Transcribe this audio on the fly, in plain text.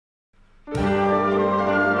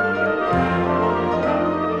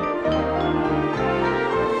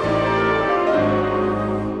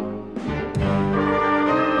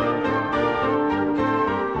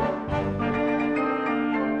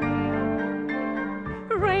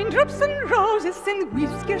Raindrops and roses and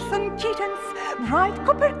whiskers and kittens, bright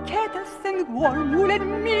copper kettles and warm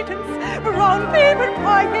woolen mittens, brown paper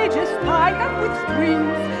packages tied up with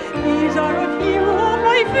strings. These are a few of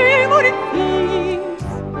my favorite things.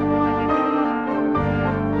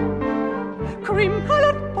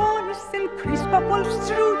 Cream-colored ponies and crisp apple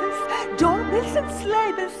strudels, doorbells and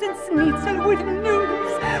sleigh bells and schnitzel with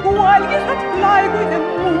noodles, wild geese that fly with the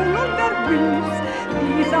moon on their wings.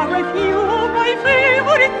 These are a few of my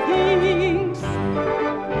favorite things.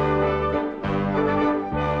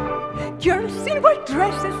 Girls in white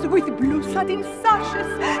dresses with blue satin sashes,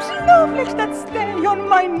 snowflakes that stay on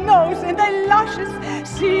my nose and eyelashes,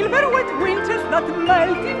 silver wet winters that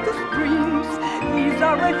melt into springs. These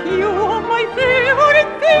are a few of my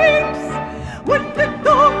favorite things. When the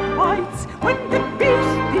dog bites, when the bee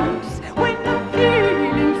stings, when I'm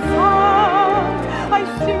feeling sad, I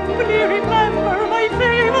simply remember my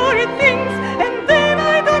favorite things, and then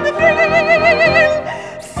I don't feel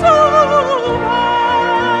so bad.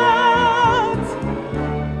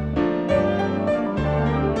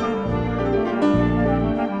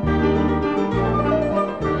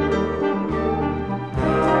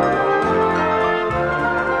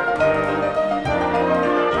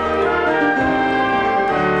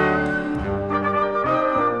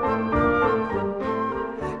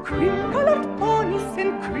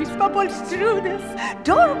 Strudels,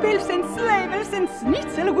 doorbells and sleigh bells and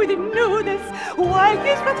schnitzel with noodles, wild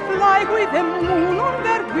geese that fly with the moon on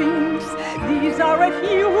their wings. These are a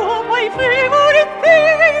few of my favorite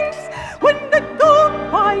things.